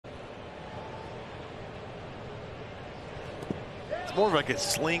It's more of like a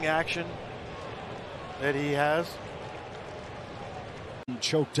sling action that he has.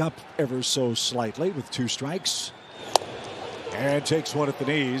 Choked up ever so slightly with 2 strikes. And takes one at the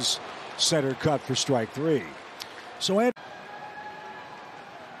knees. Center cut for strike 3. So,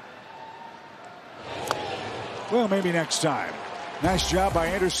 well, maybe next time. Nice job by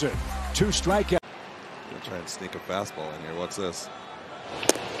Anderson. 2 strikeouts. Gonna try and sneak a fastball in here. What's this?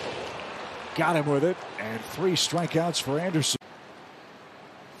 Got him with it. And 3 strikeouts for Anderson.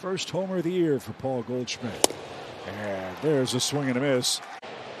 First homer of the year for Paul Goldschmidt. And there's a swing and a miss.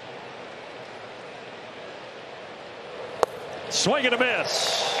 Swing and a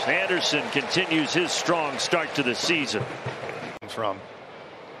miss. Anderson continues his strong start to the season.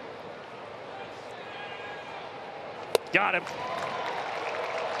 Got him.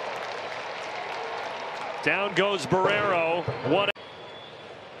 Down goes Barrero. One.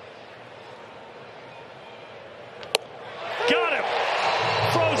 Got him.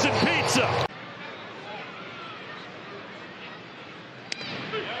 Frozen pizza.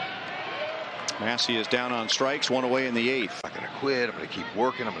 Massey is down on strikes, 1 away in the 8th. I'm not going to quit. I'm going to keep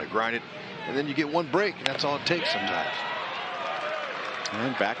working. I'm going to grind it. And then you get 1 break, and that's all it takes sometimes.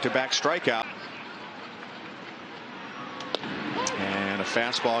 And back-to-back strikeout. And a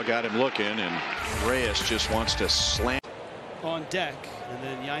fastball got him looking, and Reyes just wants to slam. On deck, and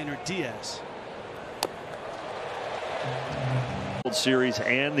then Yainer Diaz. World Series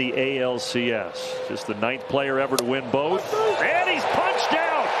and the ALCS. Just the 9th player ever to win both. And he's punched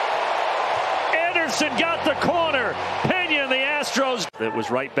out. Anderson got the corner. Pena and the Astros. It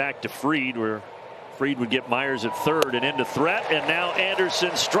was right back to Fried, where Fried would get Myers at 3rd and into threat. And now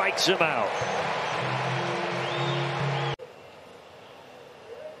Anderson strikes him out.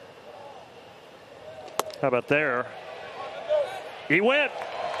 How about there? He went.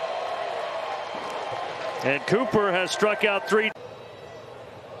 And Cooper has struck out 3.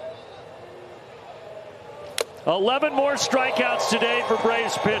 11 more strikeouts today for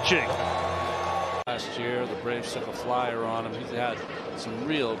Braves pitching. Last year, the Braves took a flyer on him. He's had some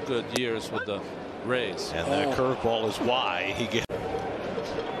real good years with the Rays. And that curveball is why he gets.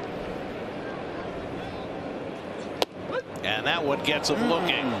 And that one gets him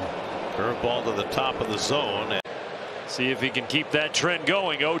looking. Curveball to the top of the zone. See if he can keep that trend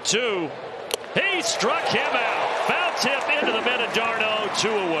going. 0-2. He struck him out. Foul tip into the middle. Darno, 2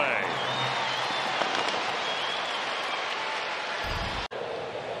 away.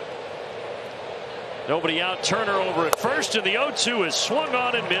 Nobody out. Turner over at first, and the 0-2 is swung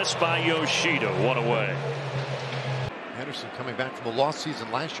on and missed by Yoshida. 1 away. Anderson coming back from the lost season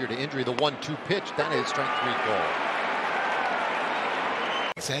last year to injury. The 1-2 pitch, that is strike 3 call.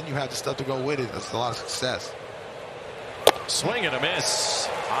 And you have the stuff to go with it. That's a lot of success. Swing and a miss.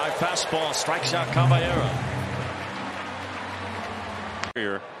 High fastball strikes out Caballero.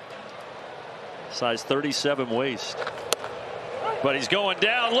 Here. Size 37 waist. But he's going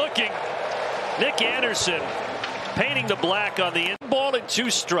down looking. Nick Anderson painting the black on the ball and 2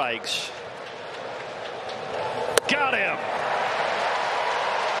 strikes. Got him.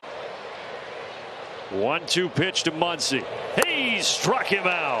 1-2 pitch to Muncy. He struck him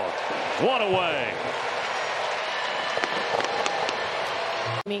out. 1 away.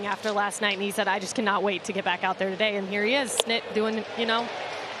 After last night, and he said, I just cannot wait to get back out there today. And here he is, doing,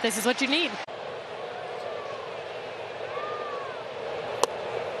 this is what you need.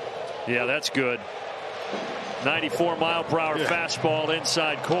 Yeah, that's good. 94-mile-per-hour fastball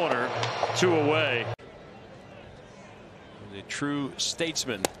inside corner. 2 away. The true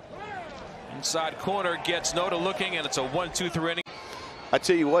statesman. Inside corner gets Noda looking, and it's a 1-2 through inning. I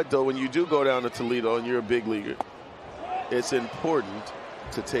tell you what, though, when you do go down to Toledo and you're a big leaguer, it's important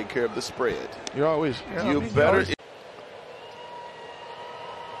to take care of the spread. You're always. You better.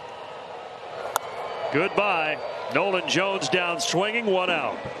 Goodbye. Nolan Jones down swinging, 1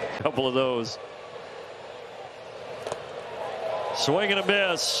 out. A couple of those. Swing and a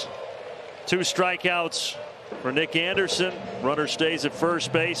miss. 2 strikeouts for Nick Anderson. Runner stays at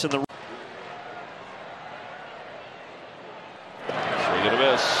first base, and the Swing and a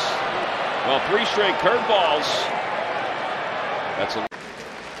miss. Well, 3 straight curveballs. That's a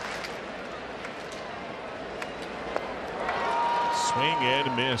swing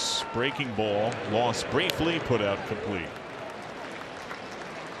and miss. Breaking ball. Lost briefly. Put out complete.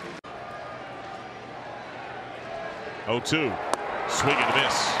 0-2. Swing and a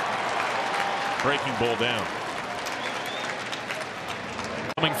miss. Breaking ball down.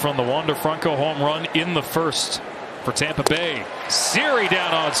 coming from the Wander Franco home run in the first for Tampa Bay. Siri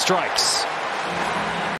down on strikes.